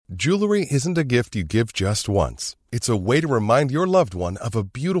Jewelry isn't a gift you give just once. It's a way to remind your loved one of a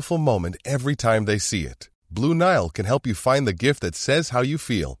beautiful moment every time they see it. Blue Nile can help you find the gift that says how you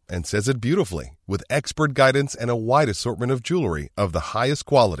feel and says it beautifully, with expert guidance and a wide assortment of jewelry of the highest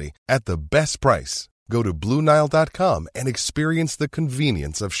quality at the best price. Go to BlueNile.com and experience the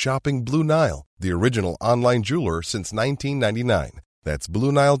convenience of shopping Blue Nile, the original online jeweler since 1999. That's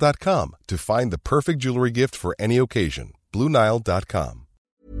BlueNile.com to find the perfect jewelry gift for any occasion. BlueNile.com.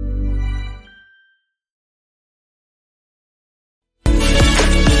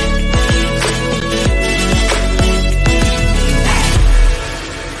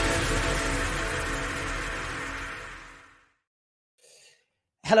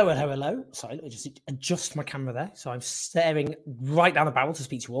 Hello. Sorry, let me just adjust my camera there. So I'm staring right down the barrel to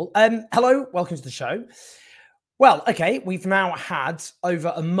speak to you all. Hello, welcome to the show. Well, okay, we've now had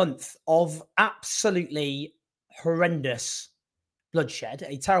over a month of absolutely horrendous bloodshed,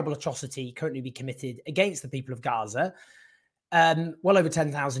 a terrible atrocity currently being committed against the people of Gaza. Well over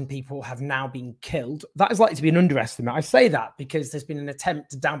 10,000 people have now been killed. That is likely to be an underestimate. I say that because there's been an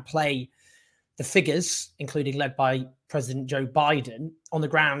attempt to downplay the figures, including led by President Joe Biden, on the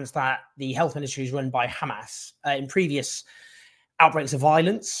grounds that the health ministry is run by Hamas. In previous outbreaks of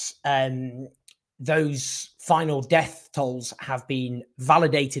violence, those final death tolls have been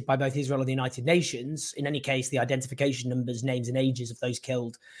validated by both Israel and the United Nations. In any case, the identification numbers, names and ages of those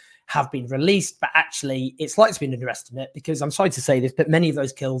killed have been released. But actually, it's likely to be an underestimate because I'm sorry to say this, but many of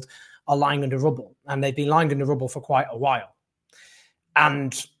those killed are lying under rubble, and they've been lying under rubble for quite a while.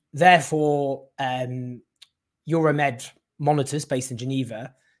 And therefore, Euromed monitors based in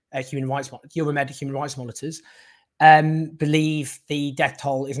Geneva, Euromed human rights monitors, believe the death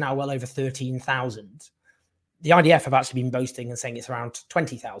toll is now well over 13,000. The IDF have actually been boasting and saying it's around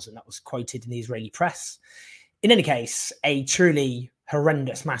 20,000. That was quoted in the Israeli press. In any case, a truly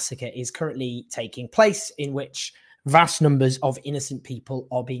horrendous massacre is currently taking place in which vast numbers of innocent people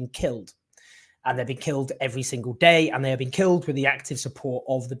are being killed. And they've been killed every single day, and they have been killed with the active support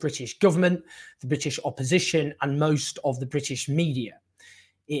of the British government, the British opposition, and most of the British media.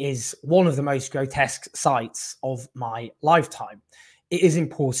 It is one of the most grotesque sights of my lifetime. It is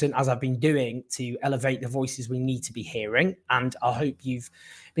important, as I've been doing, to elevate the voices we need to be hearing. And I hope you've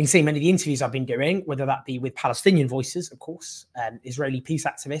been seeing many of the interviews I've been doing, whether that be with Palestinian voices, of course, Israeli peace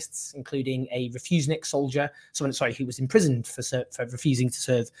activists, including a Refusnik soldier, who was imprisoned for refusing to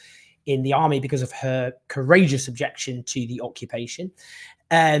serve in the army because of her courageous objection to the occupation.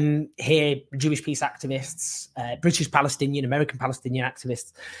 Here, Jewish peace activists, British Palestinian, American Palestinian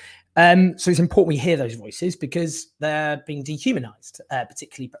activists. So it's important we hear those voices because they're being dehumanized,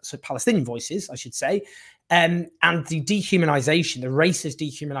 particularly Palestinian voices, I should say. And the dehumanization, the racist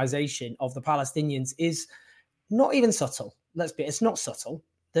dehumanization of the Palestinians is not even subtle. It's not subtle.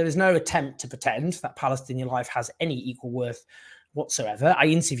 There is no attempt to pretend that Palestinian life has any equal worth whatsoever. I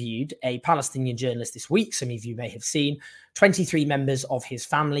interviewed a Palestinian journalist this week. Some of you may have seen 23 members of his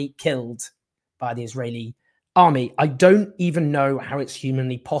family killed by the Israeli army. I don't even know how it's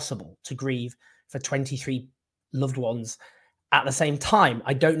humanly possible to grieve for 23 loved ones at the same time.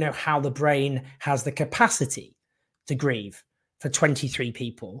 I don't know how the brain has the capacity to grieve for 23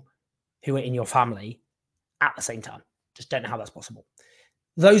 people who are in your family at the same time. Just don't know how that's possible.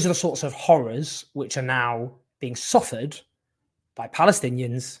 Those are the sorts of horrors which are now being suffered by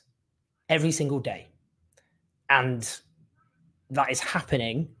Palestinians every single day. And that is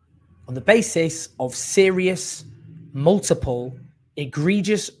happening on the basis of serious, multiple,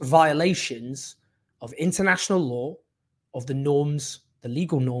 egregious violations of international law, of the norms, the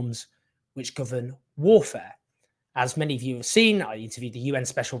legal norms which govern warfare. As many of you have seen, I interviewed the UN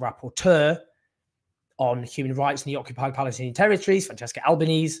Special Rapporteur on human rights in the occupied Palestinian territories, Francesca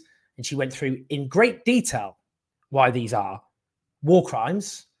Albanese, and she went through in great detail why these are war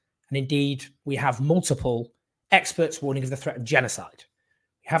crimes. And indeed, we have multiple experts warning of the threat of genocide.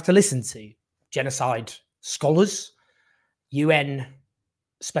 You have to listen to genocide scholars, UN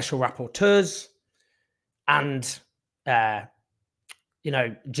special rapporteurs, and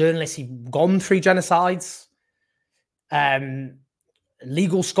journalists who've gone through genocides,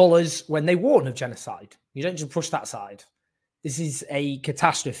 legal scholars when they warn of genocide. You don't just push that aside. This is a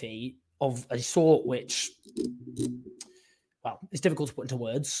catastrophe of a sort which, well, it's difficult to put into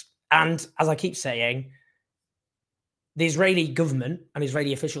words. And as I keep saying, the Israeli government and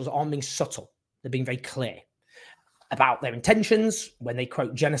Israeli officials aren't being subtle. They're being very clear about their intentions when they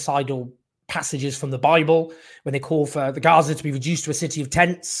quote genocidal passages from the Bible, when they call for the Gaza to be reduced to a city of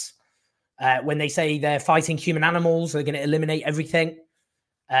tents, when they say they're fighting human animals, they're going to eliminate everything,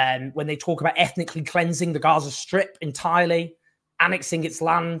 when they talk about ethnically cleansing the Gaza Strip entirely, annexing its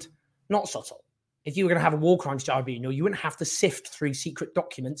land, not subtle. If you were going to have a war crimes tribunal, you wouldn't have to sift through secret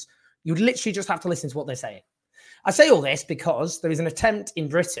documents. You'd literally just have to listen to what they're saying. I say all this because there is an attempt in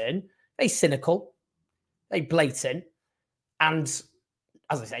Britain, very cynical, very blatant, and,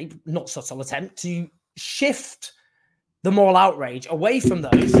 as I say, not subtle attempt to shift the moral outrage away from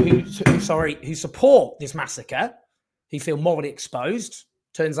those who support this massacre, who feel morally exposed.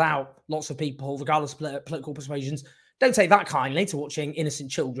 Turns out lots of people, regardless of political persuasions, don't take that kindly to watching innocent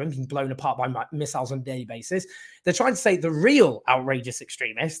children being blown apart by missiles on a daily basis. They're trying to say the real outrageous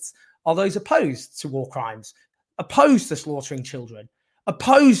extremists are those opposed to war crimes, opposed to slaughtering children,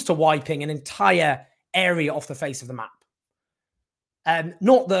 opposed to wiping an entire area off the face of the map.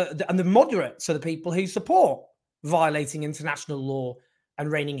 Not the moderates are the people who support violating international law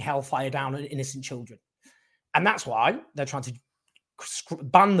and raining hellfire down on innocent children. And that's why they're trying to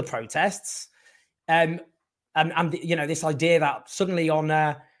ban the protests. And this idea that suddenly on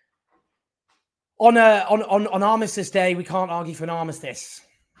Armistice Day we can't argue for an armistice,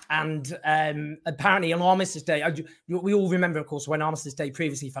 and apparently on Armistice Day, we all remember, of course, when Armistice Day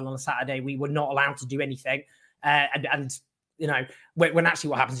previously fell on a Saturday, we were not allowed to do anything, and when actually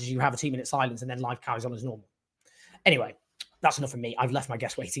what happens is you have a 2-minute silence and then life carries on as normal. Anyway, that's enough from me. I've left my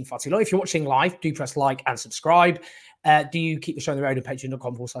guests waiting far too long. If you're watching live, do press like and subscribe. Do you keep the show on the road at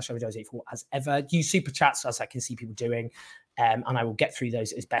patreon.com/showdoes84 as ever? Do you super chats, as I can see people doing, and I will get through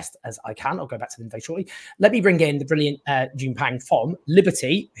those as best as I can. I'll go back to them very shortly. Let me bring in the brilliant June Pang from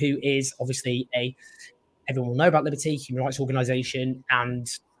Liberty, who is obviously everyone will know about Liberty, human rights organisation, and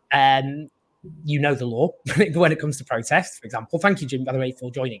you know the law when it comes to protests, for example. Thank you, June, by the way, for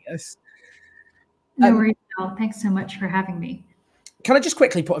joining us. No worries, Al. Thanks so much for having me. Can I just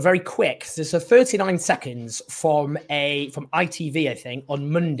quickly put a very quick, there's a 39 seconds from ITV, I think, on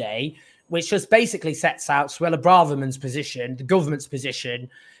Monday, which just basically sets out Suella Braverman's position, the government's position,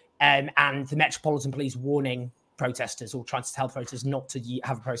 and the Metropolitan Police warning protesters or trying to tell protesters not to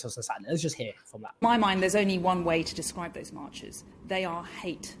have a protest on Saturday. Let's just hear from that. In my mind, there's only one way to describe those marches. They are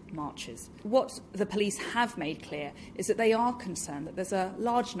hate marches. What the police have made clear is that they are concerned that there's a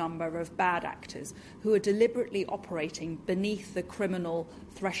large number of bad actors who are deliberately operating beneath the criminal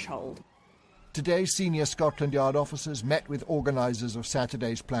threshold. Today, senior Scotland Yard officers met with organisers of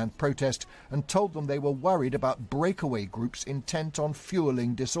Saturday's planned protest and told them they were worried about breakaway groups intent on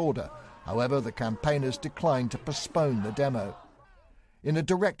fuelling disorder. However, the campaigners declined to postpone the demo. In a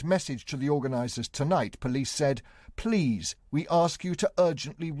direct message to the organisers tonight, police said, "Please, we ask you to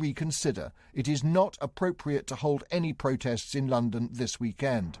urgently reconsider. It is not appropriate to hold any protests in London this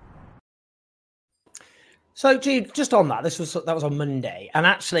weekend." So, Jude, just on that, that was on Monday, and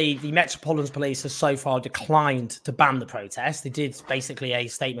actually the Metropolitan Police has so far declined to ban the protest. They did basically a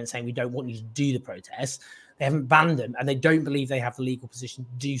statement saying we don't want you to do the protest. They haven't banned them, and they don't believe they have the legal position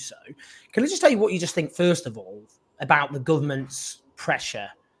to do so. Can I just tell you what you just think, first of all, about the government's pressure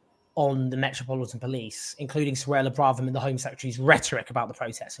on the Metropolitan Police, including Suella Braverman, the Home Secretary's rhetoric about the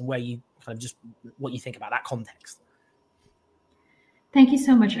protests, and where you kind of just what you think about that context? Thank you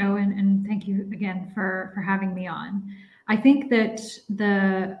so much, Owen, and thank you again for having me on. I think that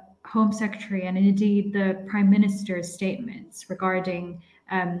the Home Secretary and indeed the Prime Minister's statements regarding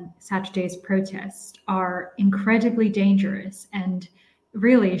Saturday's protest are incredibly dangerous and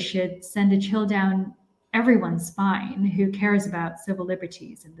really should send a chill down everyone's spine who cares about civil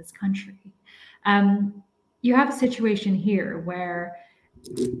liberties in this country. You have a situation here where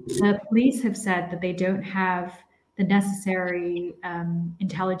the police have said that they don't have the necessary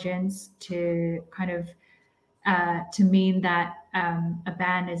intelligence to kind of to mean that a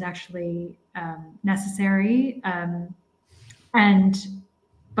ban is actually necessary.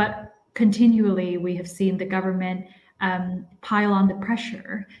 But continually, we have seen the government pile on the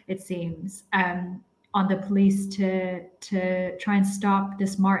pressure, it seems, on the police to try and stop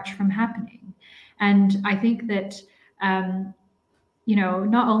this march from happening. And I think that,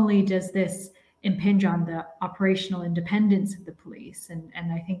 not only does this impinge on the operational independence of the police, and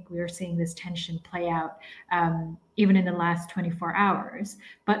I think we are seeing this tension play out even in the last 24 hours,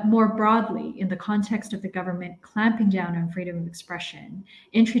 but more broadly in the context of the government clamping down on freedom of expression,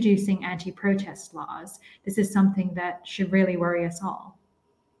 introducing anti-protest laws. This is something that should really worry us all.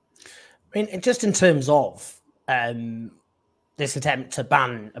 I mean, just in terms of this attempt to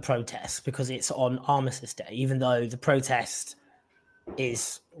ban a protest because it's on Armistice Day, even though the protest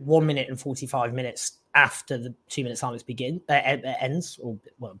is 1 minute and 45 minutes after the 2-minute silence begins and ends,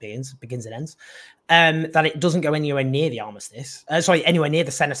 that it doesn't go anywhere near the armistice. Anywhere near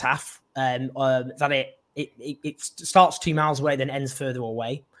the cenotaph. That it starts 2 miles away, then ends further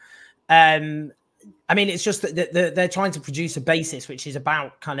away. I mean, it's just that they're trying to produce a basis which is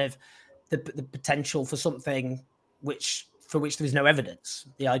about kind of the potential for something for which there is no evidence.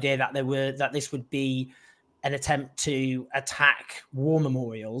 The idea that this would be an attempt to attack war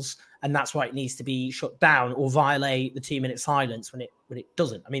memorials, and that's why it needs to be shut down, or violate the 2-minute silence when it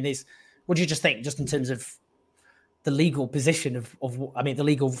doesn't. I mean, what do you just think, just in terms of the legal position of the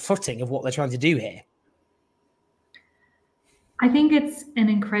legal footing of what they're trying to do here? I think it's an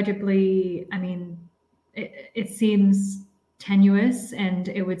incredibly, it seems tenuous, and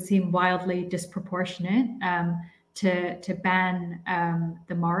it would seem wildly disproportionate to ban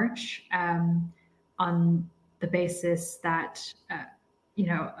the march on the basis that,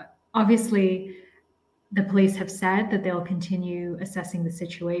 obviously the police have said that they'll continue assessing the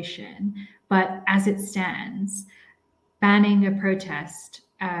situation, but as it stands, banning a protest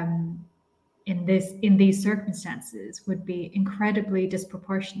in these circumstances would be incredibly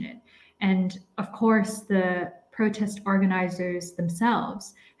disproportionate. And of course, the protest organizers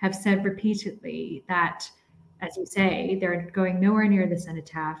themselves have said repeatedly that, as you say, they're going nowhere near the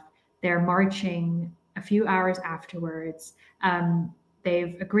cenotaph. They're marching a few hours afterwards.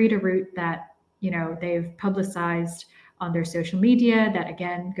 They've agreed a route that, they've publicized on their social media that,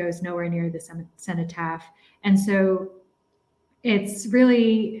 again, goes nowhere near the cenotaph. And so it's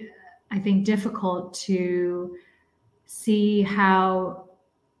really, I think, difficult to see how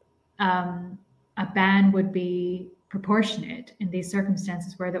a ban would be proportionate in these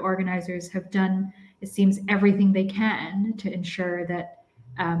circumstances where the organizers have done, it seems, everything they can to ensure that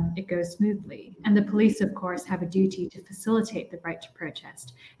it goes smoothly. And the police, of course, have a duty to facilitate the right to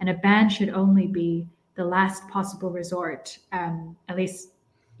protest. And a ban should only be the last possible resort, at least,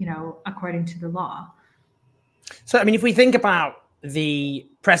 according to the law. So, I mean, if we think about the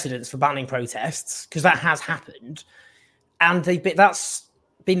precedents for banning protests, because that has happened, and that's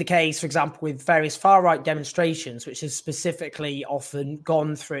been the case, for example, with various far-right demonstrations, which has specifically often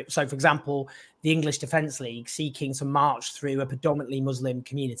gone through. So, for example, the English Defence League seeking to march through a predominantly Muslim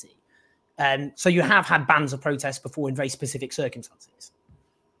community. So you have had bans of protests before in very specific circumstances.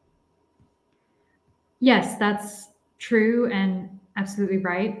 Yes, that's true and absolutely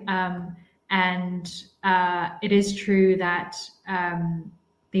right. And it is true that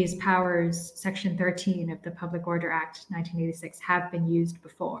these powers, Section 13 of the Public Order Act 1986, have been used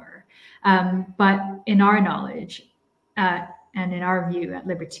before. But in our knowledge and in our view at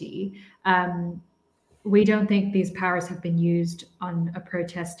Liberty, we don't think these powers have been used on a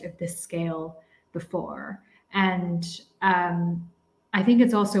protest of this scale before. And I think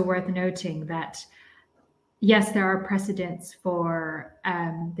it's also worth noting that, yes, there are precedents for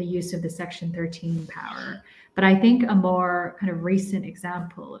the use of the Section 13 power, but I think a more kind of recent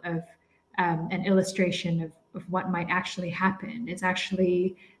example of an illustration of what might actually happen is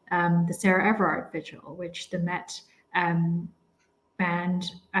actually the Sarah Everard vigil, which the Met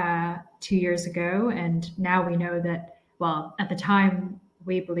banned 2 years ago. And now we know that, well, at the time,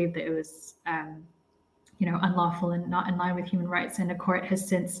 we believed that it was unlawful and not in line with human rights, and the court has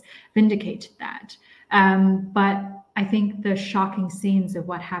since vindicated that. But I think the shocking scenes of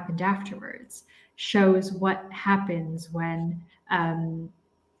what happened afterwards shows what happens when the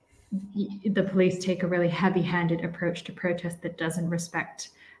police take a really heavy-handed approach to protest that doesn't respect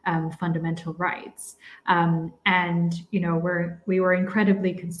fundamental rights. And we were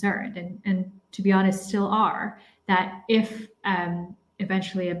incredibly concerned, and to be honest, still are, that if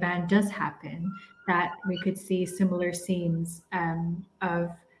eventually a ban does happen, that we could see similar scenes of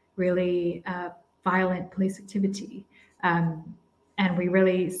really violent police activity. And we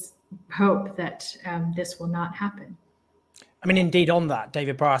really hope that this will not happen. I mean, indeed, on that,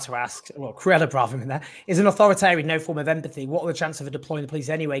 David Barter asked, well, Cruella Bravo in there, is an authoritarian no form of empathy? What are the chances of deploying the police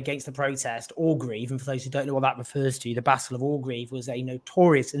anyway against the protest? Orgreave, and for those who don't know what that refers to, the Battle of Orgreave was a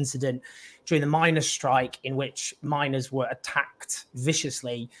notorious incident during the miners' strike in which miners were attacked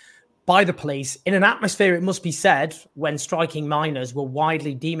viciously by the police in an atmosphere, it must be said, when striking miners were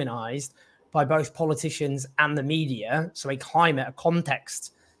widely demonized by both politicians and the media. So a climate, a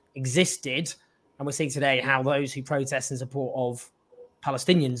context existed. And we're seeing today how those who protest in support of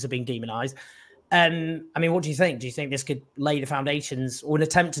Palestinians are being demonized. I mean, what do you think? Do you think this could lay the foundations, or an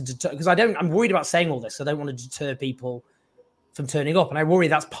attempt to deter? Because I'm worried about saying all this. So I don't want to deter people from turning up. And I worry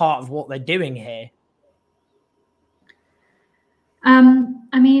that's part of what they're doing here.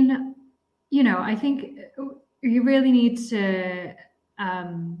 I mean, I think you really need to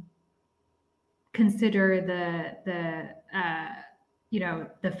consider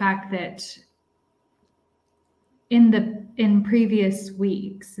the fact that in previous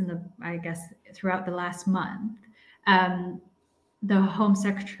weeks, I guess throughout the last month, the Home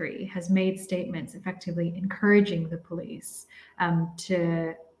Secretary has made statements effectively encouraging the police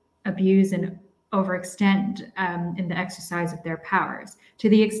to abuse and overextend in the exercise of their powers, to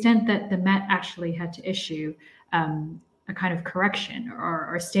the extent that the Met actually had to issue a kind of correction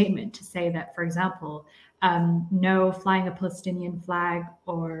or statement to say that, for example, no flying a Palestinian flag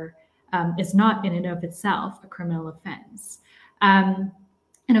or is not in and of itself a criminal offense. And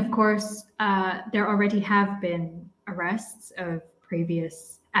of course, there already have been arrests of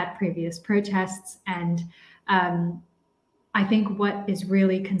previous protests, and I think what is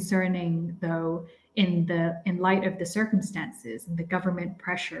really concerning, though, in light of the circumstances and the government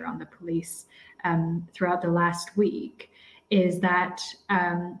pressure on the police throughout the last week, is that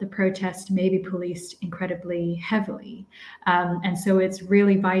the protest may be policed incredibly heavily. And so it's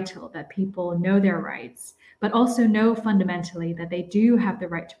really vital that people know their rights, but also know fundamentally that they do have the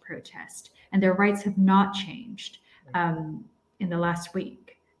right to protest, and their rights have not changed in the last week.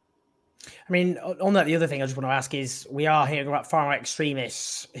 I mean, on that, the other thing I just want to ask is, we are hearing about far-right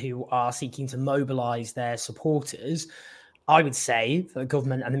extremists who are seeking to mobilise their supporters. I would say that the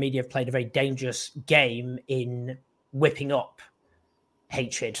government and the media have played a very dangerous game in whipping up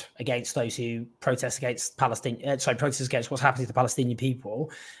hatred against those who protest against protest against what's happening to the Palestinian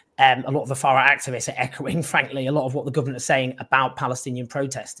people. A lot of the far-right activists are echoing, frankly, a lot of what the government is saying about Palestinian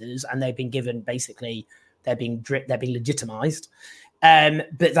protesters, and they've been given, basically, they're being legitimised.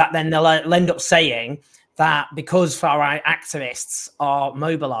 But that then they'll end up saying that because far-right activists are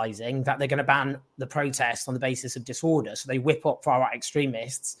mobilising, that they're going to ban the protest on the basis of disorder. So they whip up far-right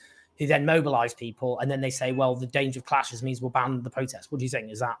extremists who then mobilise people, and then they say, well, the danger of clashes means we'll ban the protest. What do you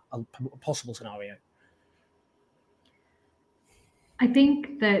think? Is that a possible scenario? I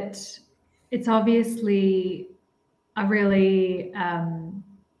think that it's obviously a really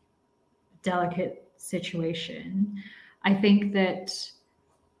delicate situation. I think that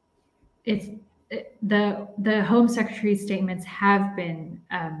the Home Secretary's statements have been,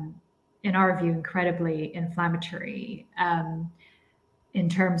 in our view, incredibly inflammatory in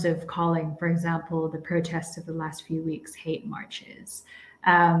terms of calling, for example, the protests of the last few weeks hate marches.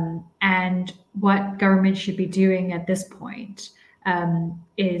 And what government should be doing at this point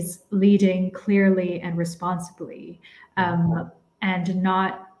is leading clearly and responsibly, and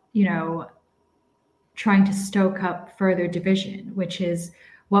not, trying to stoke up further division, which is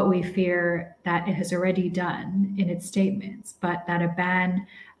what we fear that it has already done in its statements, but that a ban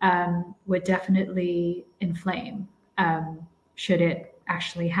would definitely inflame should it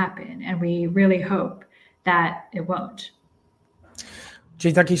actually happen. And we really hope that it won't.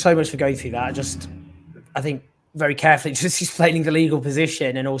 Jane, thank you so much for going through that. I think very carefully just explaining the legal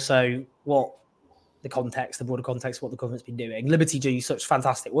position and also what the context, the broader context, what the government's been doing. Liberty do such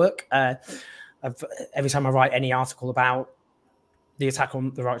fantastic work. Every time I write any article about the attack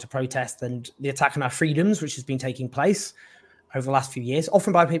on the right to protest and the attack on our freedoms, which has been taking place over the last few years,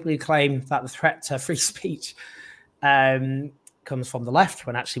 often by people who claim that the threat to free speech comes from the left,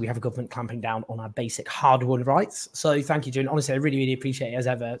 when actually we have a government clamping down on our basic hard-won rights. So thank you, June. Honestly, I really, really appreciate it as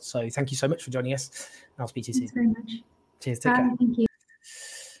ever. So thank you so much for joining us. And I'll speak to you soon. Thanks very much. Cheers. Take care. Thank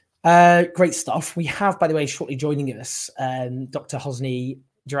you. Great stuff. We have, by the way, shortly joining us, Dr. Hosni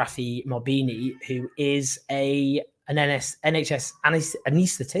Jarafi Mobini, who is an NHS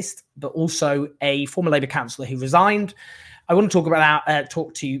anaesthetist, but also a former Labour councillor who resigned. I want to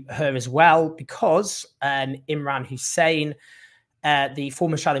talk to her as well, because Imran Hussain, the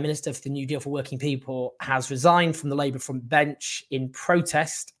former shadow minister for the New Deal for Working People, has resigned from the Labour front bench in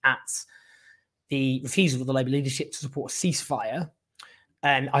protest at the refusal of the Labour leadership to support a ceasefire.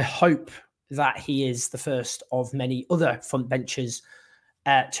 And I hope that he is the first of many other front benchers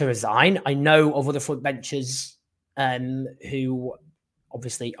to resign. I know of other front benchers who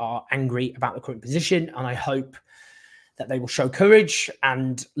obviously are angry about the current position, and I hope that they will show courage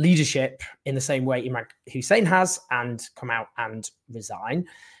and leadership in the same way Imran Hussain has and come out and resign.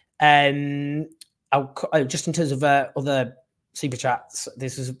 Just in terms of other super chats,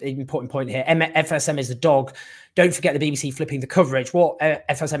 this is an important point here. FSM is the dog. Don't forget the BBC flipping the coverage. What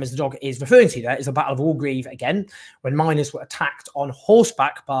FSM is the dog is referring to there is the Battle of Orgreave again, when miners were attacked on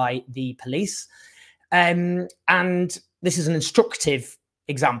horseback by the police. And this is an instructive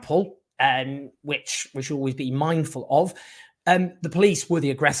example, which we should always be mindful of. The police were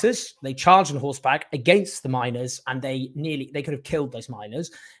the aggressors. They charged on horseback against the miners, and they could have killed those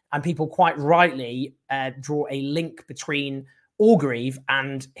miners. And people quite rightly draw a link between Orgreave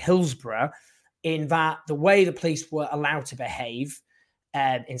and Hillsborough, in that the way the police were allowed to behave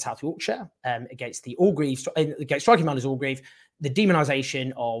in South Yorkshire against striking miners Orgreave, the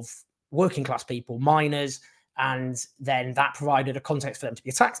demonisation of working class people, miners, And then that provided a context for them to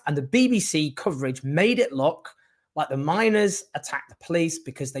be attacked. And the BBC coverage made it look like the miners attacked the police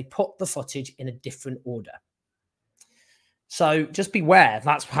because they put the footage in a different order. So just beware,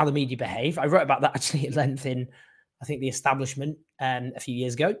 that's how the media behave. I wrote about that actually at length in, I think, The Establishment a few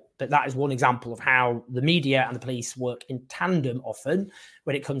years ago. But that is one example of how the media and the police work in tandem often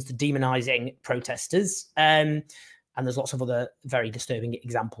when it comes to demonizing protesters. And there's lots of other very disturbing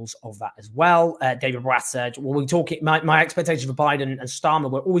examples of that as well. David Brass said, well, we talk it, my expectations for Biden and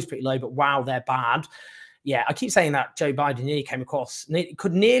Starmer were always pretty low, but wow, they're bad. Yeah, I keep saying that Joe Biden nearly came across,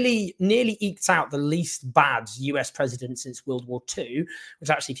 could nearly eked out the least bad US president since World War II, which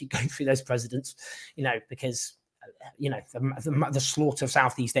actually, if you go through those presidents, because, the slaughter of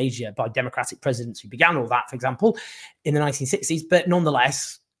Southeast Asia by democratic presidents who began all that, for example, in the 1960s. But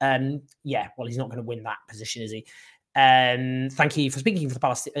nonetheless, he's not going to win that position, is he? Thank you for speaking for the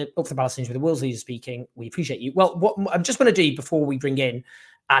Palestinians with the world's leaders speaking. We appreciate you. Well, what I'm just going to do before we bring in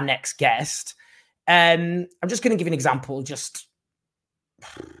our next guest, I'm just going to give an example. This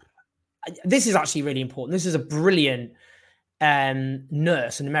is actually really important. This is a brilliant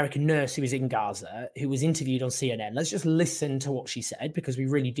nurse, an American nurse who was in Gaza, who was interviewed on CNN. Let's just listen to what she said, because we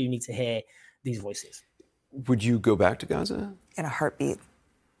really do need to hear these voices. Would you go back to Gaza? In a heartbeat.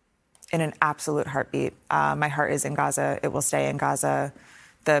 In an absolute heartbeat. My heart is in Gaza. It will stay in Gaza.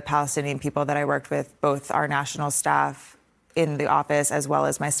 The Palestinian people that I worked with, both our national staff in the office as well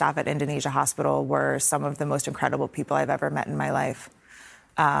as my staff at Indonesia Hospital, were some of the most incredible people I've ever met in my life.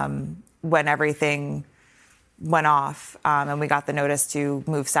 When everything went off and we got the notice to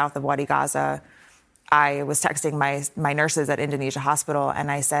move south of Wadi Gaza, I was texting my nurses at Indonesia Hospital, and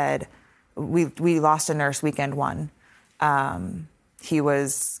I said, we lost a nurse weekend one. He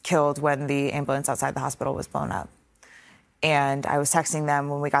was killed when the ambulance outside the hospital was blown up. And I was texting them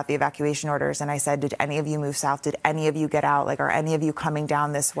when we got the evacuation orders, and I said, did any of you move south? Did any of you get out? Are any of you coming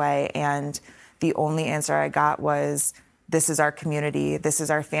down this way? And the only answer I got was, this is our community. This is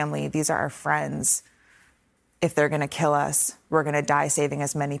our family. These are our friends. If they're going to kill us, we're going to die saving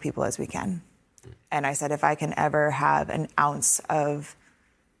as many people as we can. And I said, if I can ever have an ounce of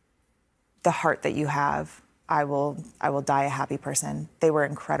the heart that you have, I will die a happy person. They were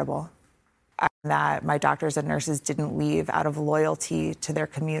incredible. That my doctors and nurses didn't leave out of loyalty to their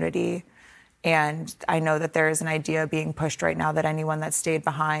community. And I know that there is an idea being pushed right now that anyone that stayed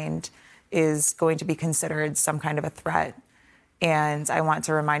behind is going to be considered some kind of a threat. And I want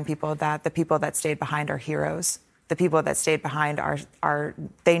to remind people that the people that stayed behind are heroes. The people that stayed behind are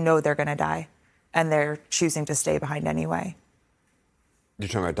they know they're going to die, and they're choosing to stay behind anyway. You're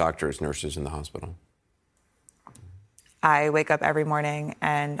talking about doctors, nurses in the hospital? I wake up every morning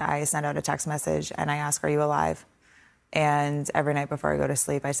and I send out a text message and I ask, are you alive? And every night before I go to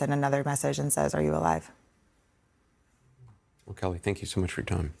sleep, I send another message and says, are you alive? Well, Kelly, thank you so much for your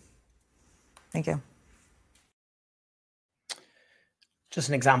time. Thank you. Just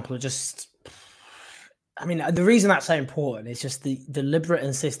an example of the reason that's so important is just the deliberate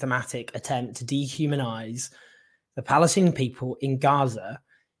and systematic attempt to dehumanize the Palestinian people in Gaza.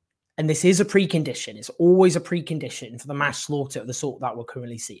 And this is a precondition. It's always a precondition for the mass slaughter of the sort that we're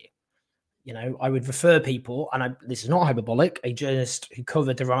currently seeing. I would refer people, and this is not hyperbolic, a journalist who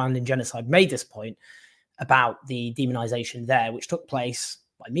covered the Rwandan genocide made this point about the demonization there, which took place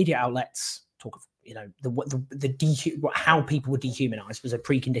by media outlets. Talk of, how people were dehumanized was a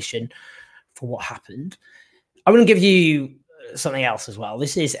precondition for what happened. I want to give you something else as well.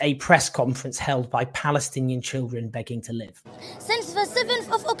 This is a press conference held by Palestinian children begging to live. Since the 7th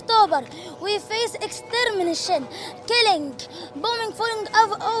of October, we face extermination, killing, bombing falling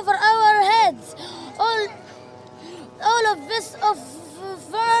over our heads. All of this of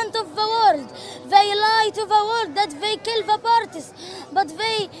front of the world. They lie to the world that they kill the parties, but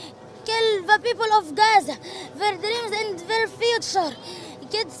they kill the people of Gaza, their dreams and their future.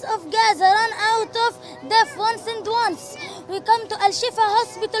 Kids of Gaza run out of death once and once. We come to Al-Shifa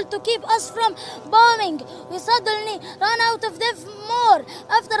hospital to keep us from bombing. We suddenly run out of death more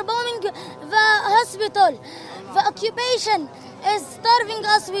after bombing the hospital. The occupation is starving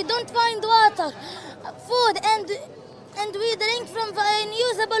us. We don't find water, food, and we drink from the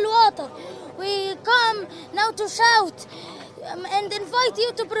unusable water. We come now to shout and invite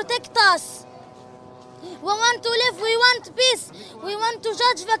you to protect us. We want to live, we want peace, we want to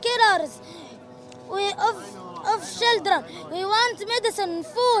judge the killers of children. We want medicine,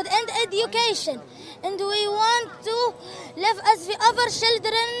 food and education. And we want to live as the other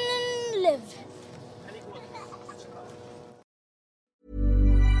children live.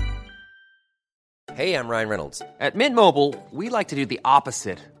 Hey, I'm Ryan Reynolds. At Mint Mobile, we like to do the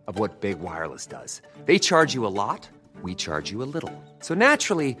opposite of what Big Wireless does. They charge you a lot, we charge you a little. So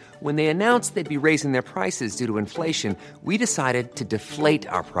naturally, when they announced they'd be raising their prices due to inflation, we decided to deflate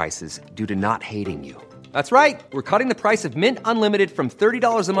our prices due to not hating you. That's right. We're cutting the price of Mint Unlimited from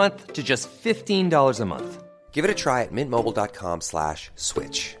 $30 a month to just $15 a month. Give it a try at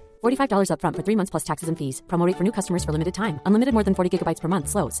mintmobile.com/switch. $45 up front for 3 months plus taxes and fees. Promo rate for new customers for limited time. Unlimited more than 40 gigabytes per month.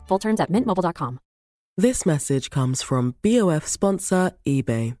 Slows full terms at mintmobile.com. This message comes from BOF sponsor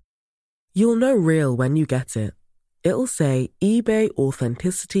eBay. You'll know real when you get it. It'll say eBay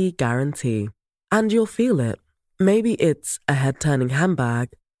Authenticity Guarantee. And you'll feel it. Maybe it's a head-turning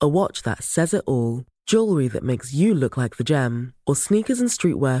handbag, a watch that says it all, jewelry that makes you look like the gem, or sneakers and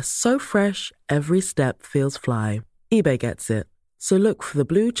streetwear so fresh every step feels fly. eBay gets it. So look for the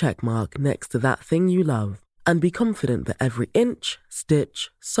blue check mark next to that thing you love and be confident that every inch, stitch,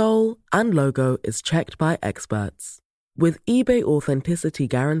 sole, and logo is checked by experts. With eBay Authenticity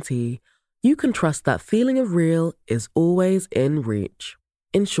Guarantee, you can trust that feeling of real is always in reach.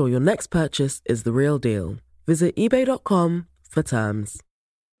 Ensure your next purchase is the real deal. Visit ebay.com for terms.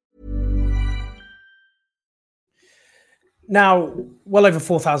 Now, well over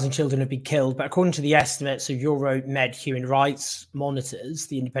 4,000 children have been killed, but according to the estimates of Euromed Human Rights Monitors,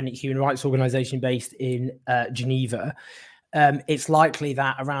 the independent human rights organization based in Geneva, it's likely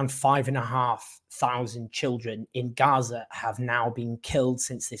that around 5,500 children in Gaza have now been killed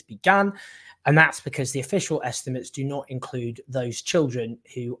since this began. And that's because the official estimates do not include those children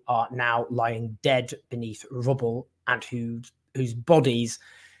who are now lying dead beneath rubble and whose bodies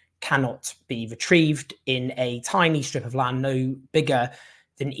cannot be retrieved in a tiny strip of land no bigger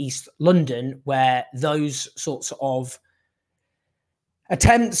than East London, where those sorts of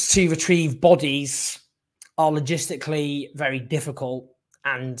attempts to retrieve bodies are logistically very difficult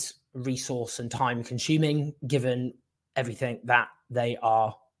and resource and time consuming, given everything that they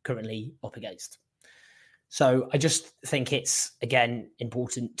are currently up against. So I just think it's, again,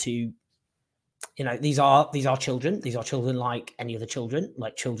 important to, these are children. These are children like any other children,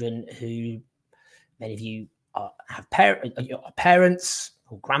 like children who many of you have parents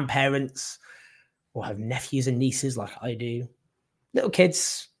or grandparents or have nephews and nieces like I do. Little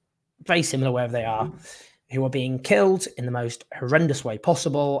kids, very similar wherever they are, who are being killed in the most horrendous way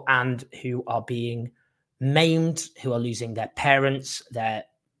possible and who are being maimed, who are losing their parents, their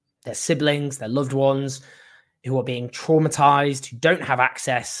siblings, their loved ones, who are being traumatized, who don't have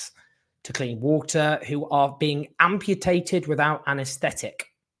access to clean water, who are being amputated without anesthetic.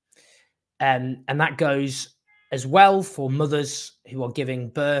 And that goes as well for mothers who are giving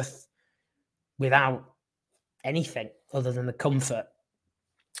birth without anything other than the comfort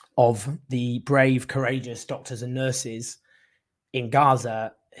of the brave, courageous doctors and nurses in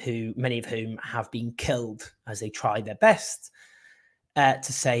Gaza, who many of whom have been killed as they tried their best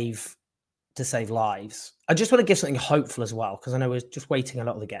to save lives. I just want to give something hopeful as well, because I know we're just waiting a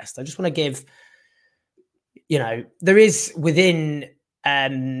lot of the guests. I just want to give, there is within,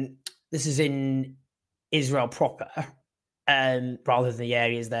 this is in Israel proper, rather than the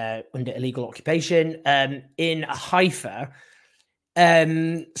areas there under illegal occupation, in Haifa,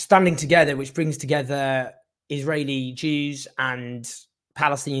 standing together, which brings together Israeli Jews and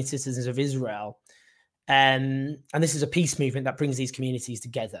Palestinian citizens of Israel. And this is a peace movement that brings these communities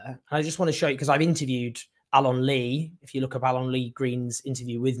together. And I just want to show you, because I've interviewed Alon Lee. If you look up Alon Lee Green's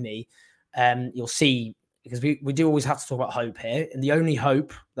interview with me, you'll see, because we do always have to talk about hope here. And the only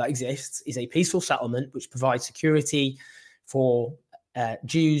hope that exists is a peaceful settlement, which provides security for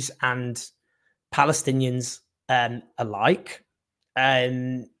Jews and Palestinians alike.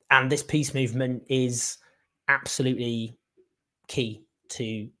 And this peace movement is absolutely key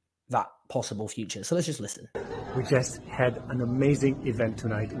to that possible future. So let's just listen. We just had an amazing event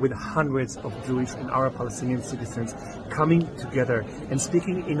tonight with hundreds of Jewish and Arab Palestinian citizens coming together and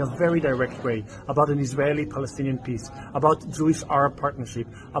speaking in a very direct way about an Israeli-Palestinian peace, about Jewish-Arab partnership,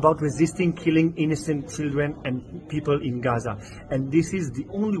 about resisting killing innocent children and people in Gaza. And this is the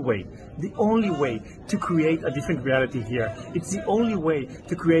only way to create a different reality here. It's the only way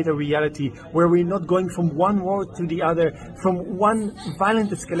to create a reality where we're not going from one war to the other, from one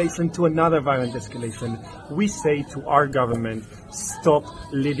violent escalation to another violent escalation. We say to our government, stop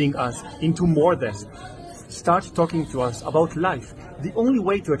leading us into more death. Start talking to us about life. The only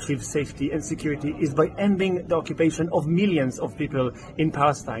way to achieve safety and security is by ending the occupation of millions of people in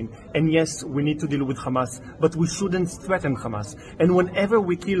Palestine. And yes, we need to deal with Hamas, but we shouldn't threaten Hamas. And whenever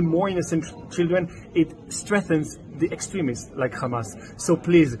we kill more innocent children, it strengthens the extremists like Hamas. So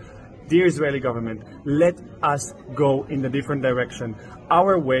please, dear Israeli government, let us go in a different direction.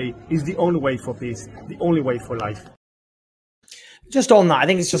 Our way is the only way for peace, the only way for life. Just on that, I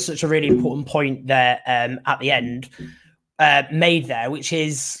think it's just such a really important point there at the end made there, which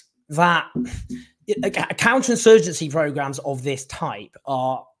is that counterinsurgency programs of this type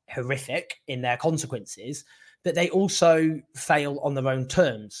are horrific in their consequences, but they also fail on their own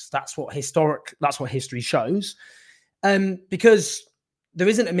terms. That's what history shows, because there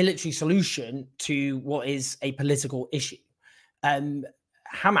isn't a military solution to what is a political issue.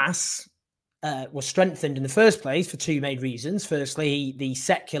 Hamas was strengthened in the first place for two main reasons. Firstly, the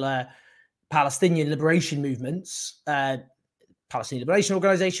secular Palestinian liberation movements, Palestinian Liberation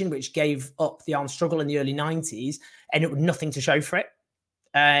Organization, which gave up the armed struggle in the early 90s, ended up with nothing to show for it.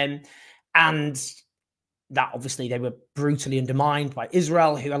 And that obviously they were brutally undermined by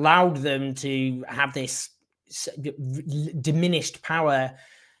Israel, who allowed them to have this diminished power,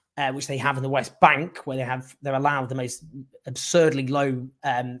 which they have in the West Bank, where they're allowed the most absurdly low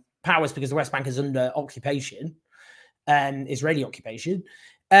powers because the West Bank is under occupation, Israeli occupation.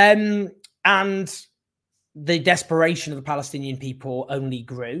 And the desperation of the Palestinian people only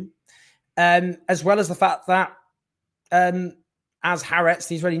grew, as well as the fact that, as Haaretz,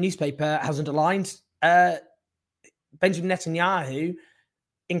 the Israeli newspaper, has underlined, Benjamin Netanyahu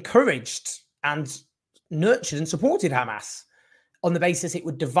encouraged and nurtured and supported Hamas on the basis it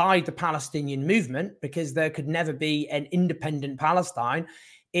would divide the Palestinian movement, because there could never be an independent Palestine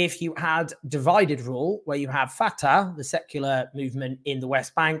if you had divided rule, where you have Fatah, the secular movement in the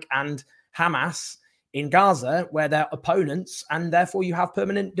West Bank, and Hamas in Gaza, where they're opponents, and therefore you have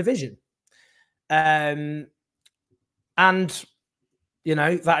permanent division. And, you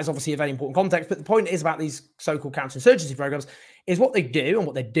know, that is obviously a very important context. But the point is about these so-called counterinsurgency programs is what they do and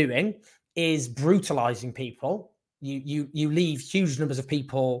what they're doing is brutalizing people. You leave huge numbers of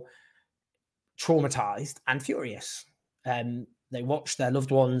people traumatized and furious. They watch their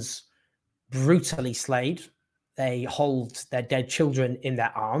loved ones brutally slayed. They hold their dead children in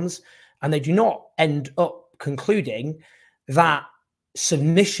their arms, and they do not end up concluding that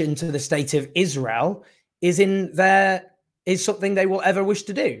submission to the state of Israel is something they will ever wish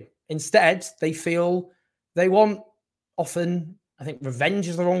to do. Instead, they feel they want, often, I think revenge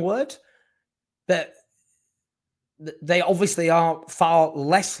is the wrong word, but they obviously are far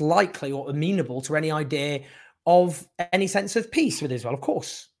less likely or amenable to any idea of any sense of peace with Israel. Of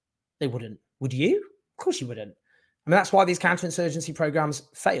course they wouldn't. Would you? Of course you wouldn't. I mean, that's why these counterinsurgency programs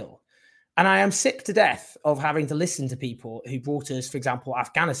fail. And I am sick to death of having to listen to people who brought us, for example,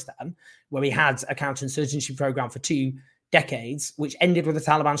 Afghanistan, where we had a counterinsurgency program for 2 decades, which ended with the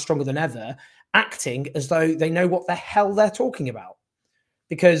Taliban stronger than ever, acting as though they know what the hell they're talking about.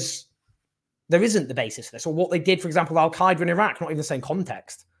 Because there isn't the basis for this. Or what they did, for example, Al-Qaeda in Iraq, not even the same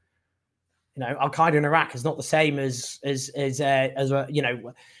context. You know, Al-Qaeda in Iraq is not the same as a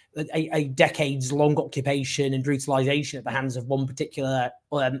decades-long occupation and brutalization at the hands of one particular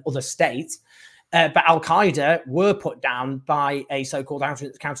other state. But Al-Qaeda were put down by a so-called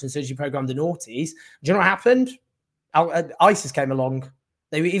counterinsurgency program, the noughties. Do you know what happened? ISIS came along.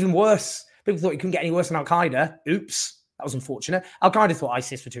 They were even worse. People thought you couldn't get any worse than Al-Qaeda. Oops, that was unfortunate. Al-Qaeda thought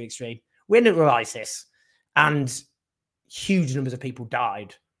ISIS were too extreme. We ended up with ISIS, and huge numbers of people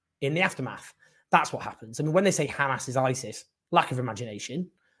died in the aftermath. That's what happens. I mean, when they say Hamas is ISIS, lack of imagination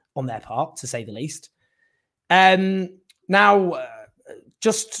on their part, to say the least. Now,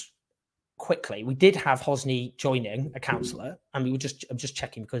 just quickly, we did have Hosni joining, a councillor, and I'm just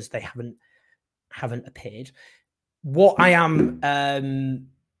checking because they haven't appeared. What I am,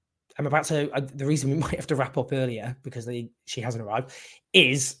 I'm about to. The reason we might have to wrap up earlier because she hasn't arrived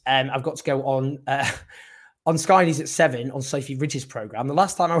is I've got to go on Sky News at 7 on Sophie Ridge's program. The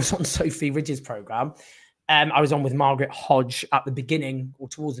last time I was on Sophie Ridge's program, I was on with Margaret Hodge at the beginning or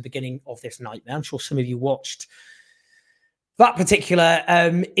towards the beginning of this nightmare. I'm sure some of you watched that particular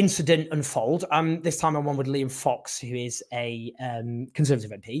incident unfold. This time I'm on with Liam Fox, who is a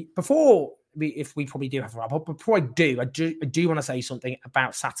Conservative MP. If we probably do have to wrap up, but before I do want to say something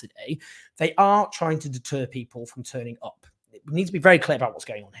about Saturday. They are trying to deter people from turning up. We need to be very clear about what's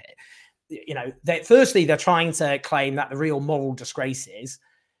going on here. You know, firstly, they're trying to claim that the real moral disgrace is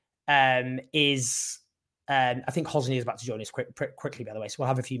I think Hosni is about to join us quickly, by the way, so we'll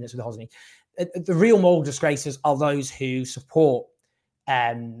have a few minutes with Hosni. The real moral disgraces are those who support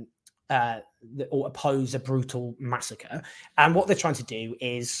or oppose a brutal massacre. And what they're trying to do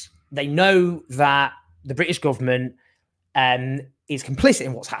is they know that the British government is complicit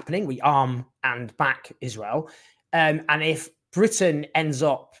in what's happening. We arm and back Israel. And if Britain ends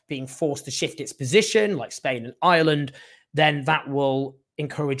up being forced to shift its position, like Spain and Ireland, then that will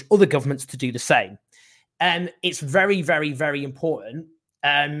encourage other governments to do the same. It's very, very, very important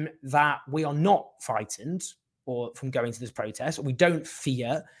that we are not frightened from going to this protest. We don't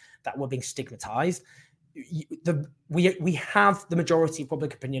fear that we're being stigmatized. We have the majority of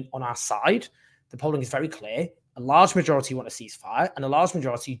public opinion on our side. The polling is very clear. A large majority want a ceasefire, and a large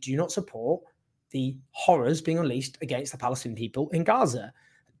majority do not support the horrors being unleashed against the Palestinian people in Gaza.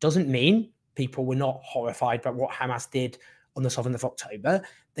 It doesn't mean people were not horrified by what Hamas did on the 7th of October.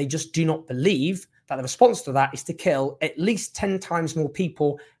 They just do not believe that the response to that is to kill at least 10 times more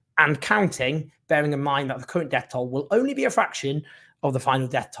people and counting, bearing in mind that the current death toll will only be a fraction of the final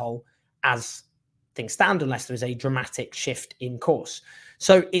death toll as things stand, unless there is a dramatic shift in course.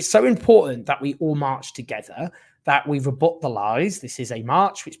 So it's so important that we all march together, that we rebut the lies. This is a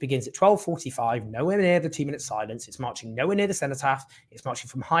march which begins at 12:45, nowhere near the 2-minute silence. It's marching nowhere near the cenotaph. It's marching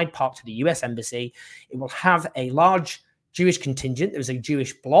from Hyde Park to the US Embassy. It will have a large Jewish contingent. There's a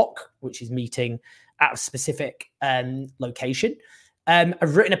Jewish bloc which is meeting at a specific location.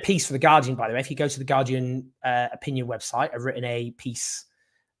 I've written a piece for The Guardian, by the way. If you go to the Guardian opinion website, I've written a piece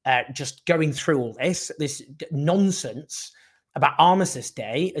just going through all this nonsense about Armistice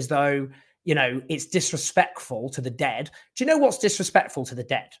Day as though, you know, it's disrespectful to the dead. Do you know what's disrespectful to the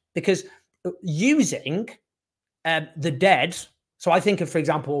dead? Because using the dead, so I think of, for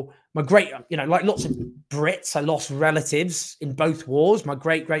example, my great, you know, like lots of Brits, I lost relatives in both wars. My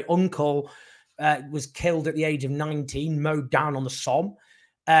great-great-uncle was killed at the age of 19, mowed down on the Somme.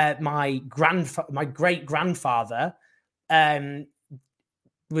 My great-grandfather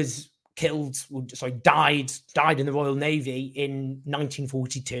was died in the Royal Navy in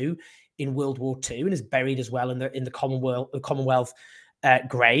 1942 in World War II, and is buried as well in the Commonwealth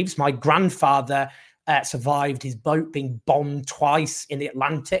graves. My grandfather survived his boat being bombed twice in the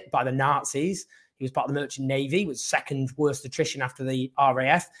Atlantic by the Nazis. He was part of the Merchant Navy, was second worst attrition after the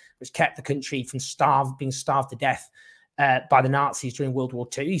RAF, which kept the country from being starved to death by the Nazis during World War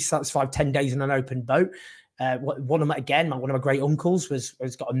II. He survived 10 days in an open boat. One of my great uncles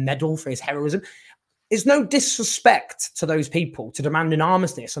has got a medal for his heroism. There's no disrespect to those people to demand an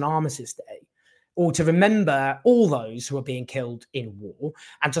armistice on Armistice Day, or to remember all those who are being killed in war,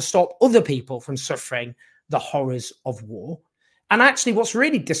 and to stop other people from suffering the horrors of war. And actually, what's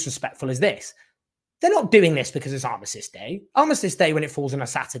really disrespectful is this. They're not doing this because it's Armistice Day. Armistice Day, when it falls on a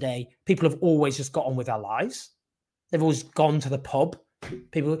Saturday, people have always just got on with their lives. They've always gone to the pub.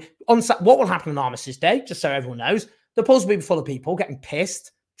 What will happen on Armistice Day, just so everyone knows, the pubs will be full of people getting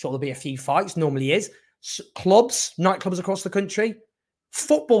pissed. Sure, there'll be a few fights, normally is. Clubs, nightclubs across the country,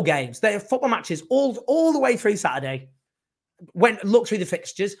 football games. They have football matches all the way through Saturday. Look through the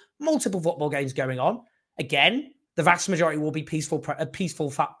fixtures, multiple football games going on. Again, the vast majority will be peaceful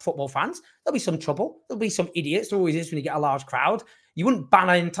football fans. There'll be some trouble. There'll be some idiots. There always is when you get a large crowd. You wouldn't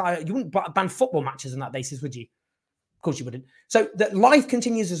ban football matches on that basis, would you? Of course you wouldn't. So that life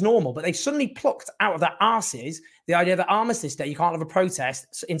continues as normal, but they suddenly plucked out of their arses the idea that Armistice Day, you can't have a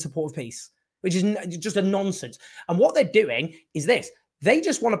protest in support of peace, which is just a nonsense. And what they're doing is this. They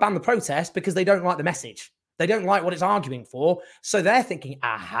just want to ban the protest because they don't like the message. They don't like what it's arguing for. So they're thinking,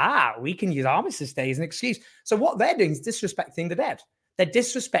 aha, we can use Armistice Day as an excuse. So what they're doing is disrespecting the dead. They're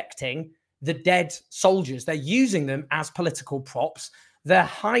disrespecting the dead soldiers. They're using them as political props. They're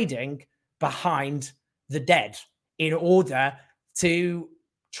hiding behind the dead in order to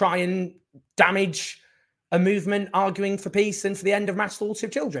try and damage a movement arguing for peace and for the end of mass slaughter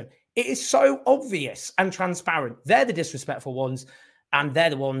of children. It is so obvious and transparent. They're the disrespectful ones, and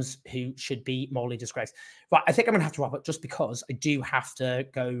they're the ones who should be morally disgraced. Right, I think I'm going to have to wrap up just because I do have to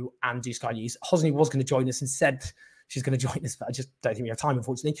go and do Sky News. Hosni was going to join us and said she's going to join us, but I just don't think we have time,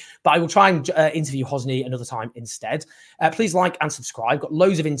 unfortunately. But I will try and interview Hosni another time instead. Please like and subscribe. Got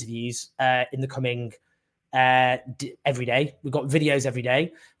loads of interviews in the coming every day. We've got videos every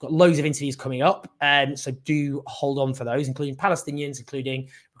day. Got loads of interviews coming up. So do hold on for those, including Palestinians, including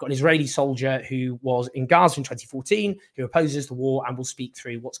we've got an Israeli soldier who was in Gaza in 2014, who opposes the war, and we'll speak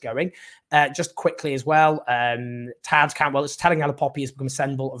through what's going. Just quickly as well, Tad Cantwell is telling how the poppy has become a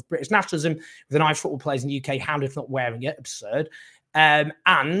symbol of British nationalism, with an Irish football players in the UK hounded for not wearing it. Absurd. Here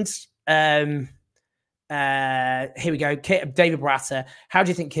we go. David Bratter. How do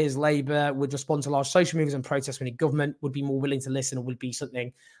you think Keir's Labour would respond to large social movements and protests when the government would be more willing to listen, or would be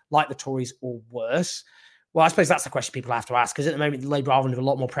something like the Tories or worse? Well, I suppose that's the question people have to ask, because at the moment, the Labour are under a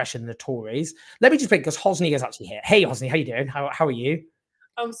lot more pressure than the Tories. Let me just think, because Hosni is actually here. Hey, Hosni, how you doing? How are you?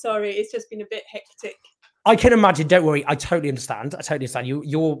 I'm sorry. It's just been a bit hectic. I can imagine. Don't worry. I totally understand.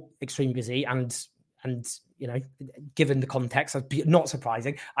 You're extremely busy, and you know, given the context, not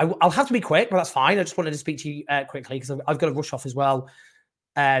surprising. I'll have to be quick, but that's fine. I just wanted to speak to you quickly because I've got to rush off as well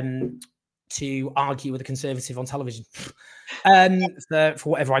to argue with a conservative on television for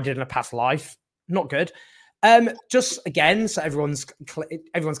whatever I did in a past life. Not good. Just again, so everyone's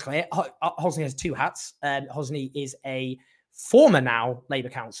clear. Hosni has two hats. Hosni is a former now Labour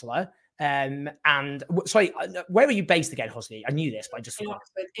councillor. And sorry, where are you based again, Hosni? I knew this, but I just forgot.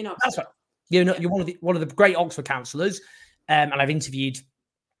 In Oxford. That's right. You're one of the great Oxford councillors, and I've interviewed,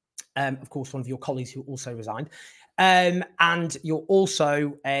 of course, one of your colleagues who also resigned. And you're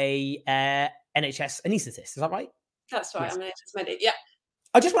also a NHS anaesthetist. Is that right? That's right. Yes. I'm an NHS medic. Yeah.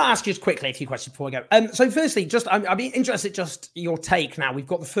 I just want to ask you just quickly a few questions before I go. So firstly, I'd be interested just your take now. We've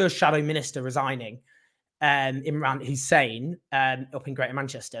got the first shadow minister resigning, Imran Hussain, up in Greater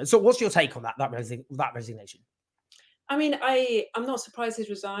Manchester. So what's your take on that resignation? I mean, I'm not surprised he's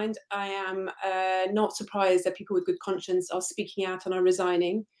resigned. I am not surprised that people with good conscience are speaking out and are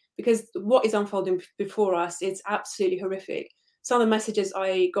resigning, because what is unfolding before us is absolutely horrific. Some of the messages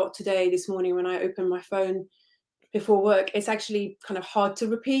I got this morning when I opened my phone before work, it's actually kind of hard to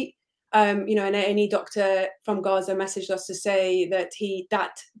repeat. And any doctor from Gaza messaged us to say that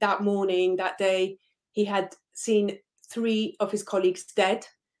that morning, that day, he had seen 3 of his colleagues dead.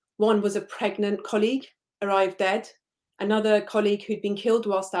 One was a pregnant colleague, arrived dead. Another colleague who'd been killed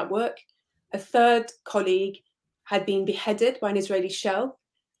whilst at work. A third colleague had been beheaded by an Israeli shell.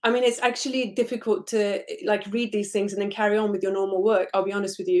 I mean, it's actually difficult to read these things and then carry on with your normal work, I'll be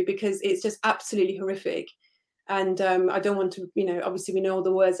honest with you, because it's just absolutely horrific. And I don't want to, obviously we know all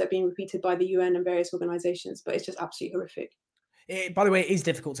the words that are being repeated by the UN and various organizations, but it's just absolutely horrific. By the way, it is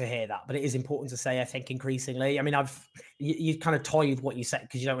difficult to hear that, but it is important to say, I think, increasingly. I mean, you kind of toy with what you said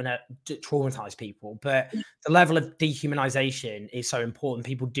because you don't want to traumatize people, but the level of dehumanization is so important.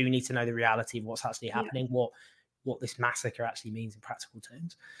 People do need to know the reality of what's actually happening, what this massacre actually means in practical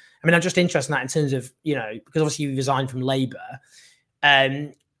terms. I mean, I'm just interested in that in terms of, because obviously you resigned from Labour,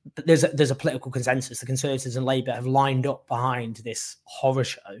 but there's a political consensus. The Conservatives and Labour have lined up behind this horror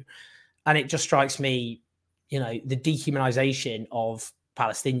show. And it just strikes me, the dehumanization of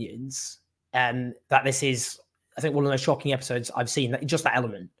Palestinians, that this is, I think, one of the most shocking episodes I've seen, that just that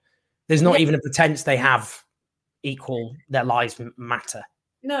element. There's not even a pretense they have their lives matter.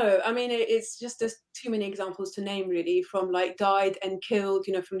 No, I mean, it's just there's too many examples to name, really, from died and killed,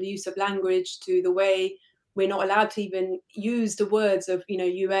 from the use of language to the way we're not allowed to even use the words of,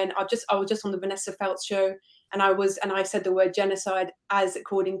 UN. I was just on the Vanessa Feltz show, and I said the word genocide as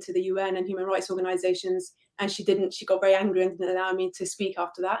according to the UN and human rights organizations, and she got very angry and didn't allow me to speak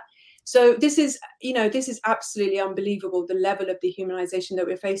after that. So this is absolutely unbelievable, the level of dehumanization that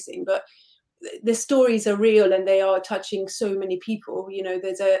we're facing. But the stories are real and they are touching so many people.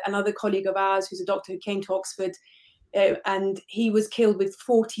 There's another colleague of ours who's a doctor who came to Oxford, and he was killed with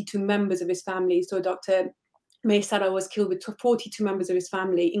 42 members of his family. So Dr. Maysara was killed with 42 members of his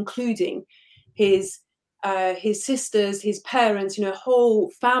family, including his sisters, his parents,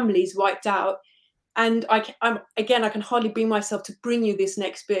 whole families wiped out. And I can hardly bring myself to bring you this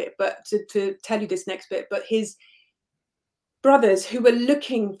next bit, but to tell you this next bit, but his brothers who were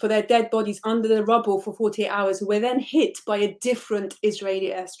looking for their dead bodies under the rubble for 48 hours were then hit by a different Israeli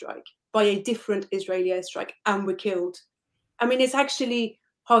airstrike, and were killed. I mean, it's actually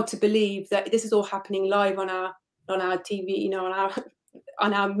hard to believe that this is all happening live on our TV,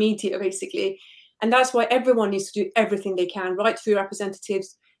 on our media, basically. And that's why everyone needs to do everything they can, right through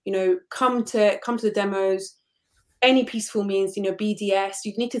representatives, come to the demos, any peaceful means, BDS.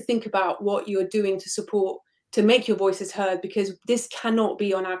 You need to think about what you're doing to support, to make your voices heard, because this cannot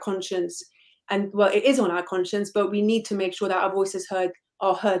be on our conscience. And well, it is on our conscience, but we need to make sure that our voices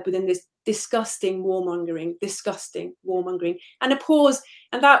are heard within this disgusting warmongering. And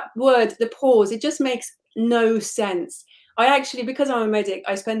that word, the pause, it just makes no sense. I actually, because I'm a medic,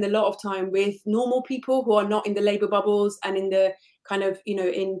 I spend a lot of time with normal people who are not in the Labour bubbles and in the kind of,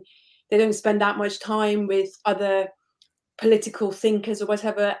 they don't spend that much time with other political thinkers or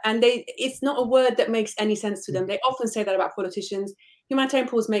whatever. And it's not a word that makes any sense to them. They often say that about politicians. Humanitarian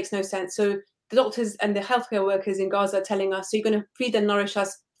pause makes no sense. So the doctors and the healthcare workers in Gaza are telling us, so you're going to feed and nourish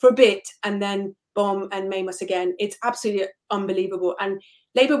us for a bit and then bomb and maim us again. It's absolutely unbelievable. And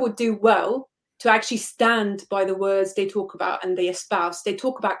Labour would do well to actually stand by the words they talk about and they espouse. They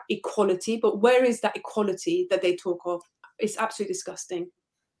talk about equality, but where is that equality that they talk of? It's absolutely disgusting.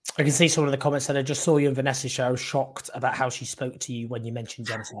 I can see some of the comments that I just saw you in Vanessa's show, shocked about how she spoke to you when you mentioned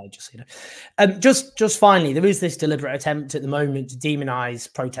genocide, just so you know. Just finally, there is this deliberate attempt at the moment to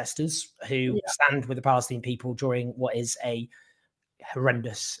demonize protesters who stand with the Palestinian people during what is a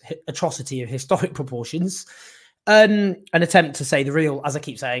horrendous atrocity of historic proportions. An attempt to say the real, as I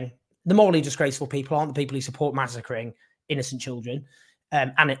keep saying, the morally disgraceful people aren't the people who support massacring innocent children.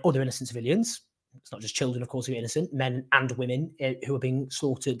 and other innocent civilians. It's not just children, of course, who are innocent, men and women who are being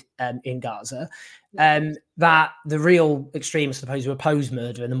slaughtered in Gaza. That the real extremists, I suppose, who oppose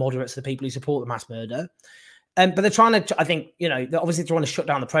murder, and the moderates are the people who support the mass murder. But they're trying to, I think, they're obviously trying to shut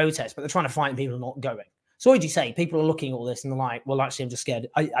down the protests, but they're trying to find people not going. So what would you say? People are looking at all this and they're like, well, actually, I'm just scared.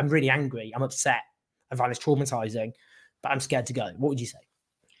 I'm really angry. I'm upset. I find this traumatizing, but I'm scared to go. What would you say?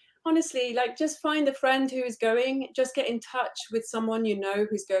 Honestly, like, just find a friend who is going. Just get in touch with someone you know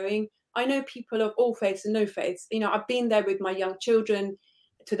who's going. I know people of all faiths and no faiths. I've been there with my young children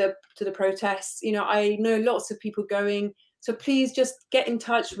to the protests. I know lots of people going. So please just get in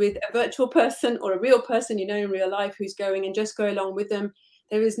touch with a virtual person or a real person in real life who's going, and just go along with them.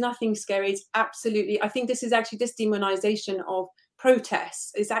 There is nothing scary. It's absolutely, I think this is actually, this demonization of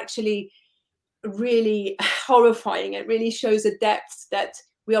protests is actually really horrifying. It really shows a depth that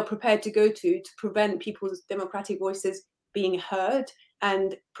we are prepared to go to prevent people's democratic voices being heard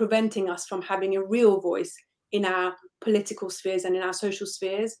and preventing us from having a real voice in our political spheres and in our social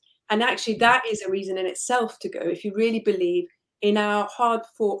spheres. And actually, that is a reason in itself to go. If you really believe in our hard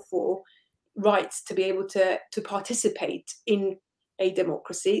fought for rights to be able to participate in a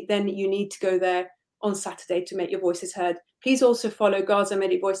democracy, then you need to go there on Saturday to make your voices heard. Please also follow Gaza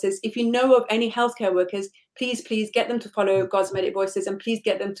Medic Voices. If you know of any healthcare workers, please get them to follow Gaza Medic Voices, and please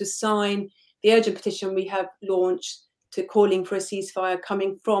get them to sign the urgent petition we have launched to calling for a ceasefire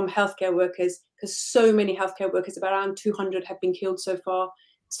coming from healthcare workers, because so many healthcare workers, about around 200, have been killed so far,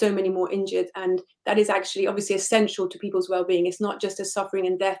 so many more injured. And that is actually obviously essential to people's well-being. It's not just a suffering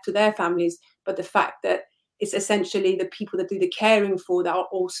and death to their families, but the fact that it's essentially the people that do the caring for that are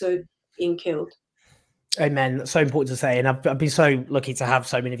also being killed. Amen. That's so important to say. And I've been so lucky to have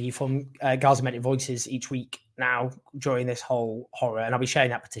so many of you from Gaza Medic Voices each week now during this whole horror. And I'll be sharing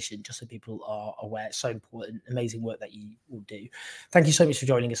that petition just so people are aware. It's so important. Amazing work that you will do. Thank you so much for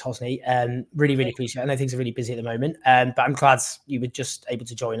joining us, Hosni. Really, really appreciate it. I know things are really busy at the moment, but I'm glad you were just able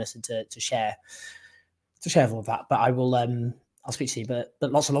to join us and to share all of that. But I will, I'll speak to you, but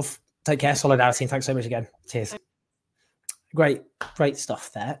lots of love. Take care. Solidarity. And thanks so much again. Cheers. Great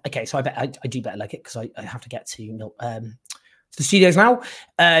stuff there. Okay, so I do better like it because I have to get to the studios now.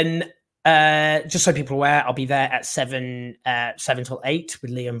 Just so people are aware, I'll be there at 7 till 8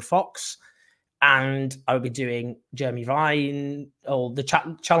 with Liam Fox, and I will be doing Jeremy Vine or the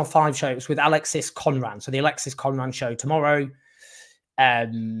Channel 5 shows with Alexis Conran. So the Alexis Conran show tomorrow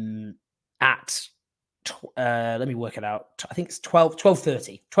at let me work it out. I think it's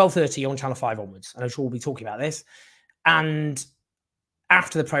 12:30 on Channel 5 onwards, and I'm sure we'll be talking about this. And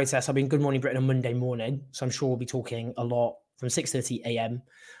after the protest, I'll be in Good Morning Britain on Monday morning. So I'm sure we'll be talking a lot from 6:30 a.m.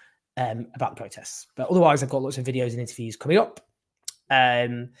 About the protests. But otherwise, I've got lots of videos and interviews coming up.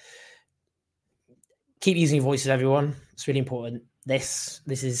 Keep using your voices, everyone. It's really important. This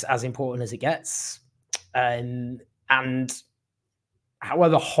is as important as it gets. And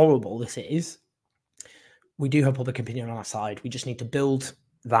however horrible this is, we do have public opinion on our side. We just need to build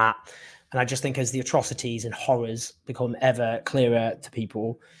that. And I just think as the atrocities and horrors become ever clearer to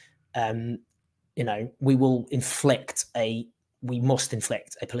people, we must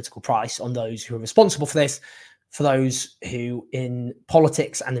inflict a political price on those who are responsible for this, for those who in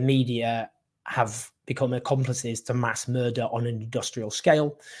politics and the media have become accomplices to mass murder on an industrial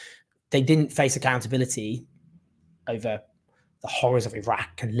scale. They didn't face accountability over the horrors of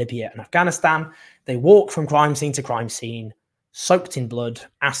Iraq and Libya and Afghanistan. They walk from crime scene to crime scene, soaked in blood,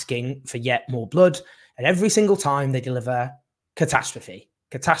 asking for yet more blood. And every single time they deliver catastrophe.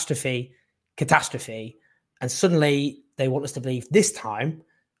 And suddenly they want us to believe this time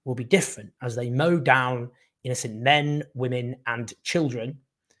will be different as they mow down innocent men, women, and children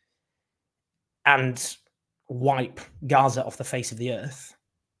and wipe Gaza off the face of the earth.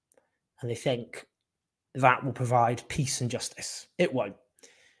 And they think that will provide peace and justice. It won't.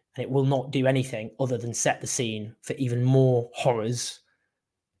 And it will not do anything other than set the scene for even more horrors,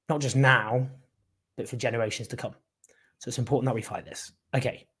 not just now, but for generations to come. So it's important that we fight this.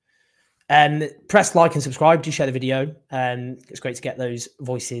 Okay. Press like and subscribe. Do share the video. It's great to get those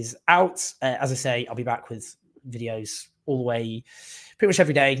voices out. As I say, I'll be back with videos all the way, pretty much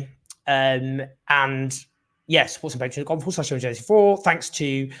every day. And yes, support some patreon.com/4. Thanks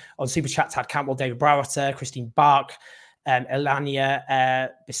to on Super Chat, Tad Campbell, David Browater, Christine Bark, Elania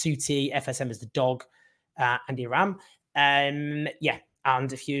Bisuti, FSM is the dog, Andy Ram. And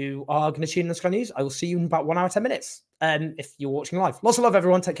if you are going to tune in on Sky News, I will see you in about 1 hour, 10 minutes. If you're watching live. Lots of love,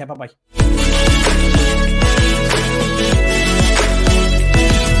 everyone. Take care. Bye-bye.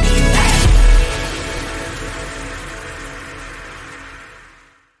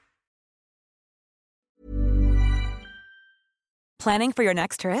 Planning for your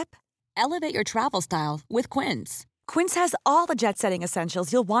next trip? Elevate your travel style with Quince. Quince has all the jet-setting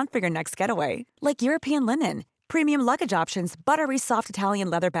essentials you'll want for your next getaway, like European linen, premium luggage options, buttery soft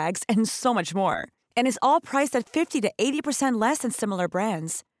Italian leather bags, and so much more. And is all priced at 50 to 80% less than similar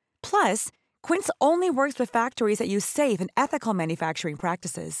brands. Plus, Quince only works with factories that use safe and ethical manufacturing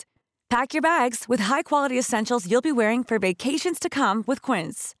practices. Pack your bags with high-quality essentials you'll be wearing for vacations to come with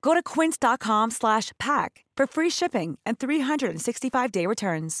Quince. Go to quince.com/pack for free shipping and 365-day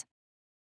returns.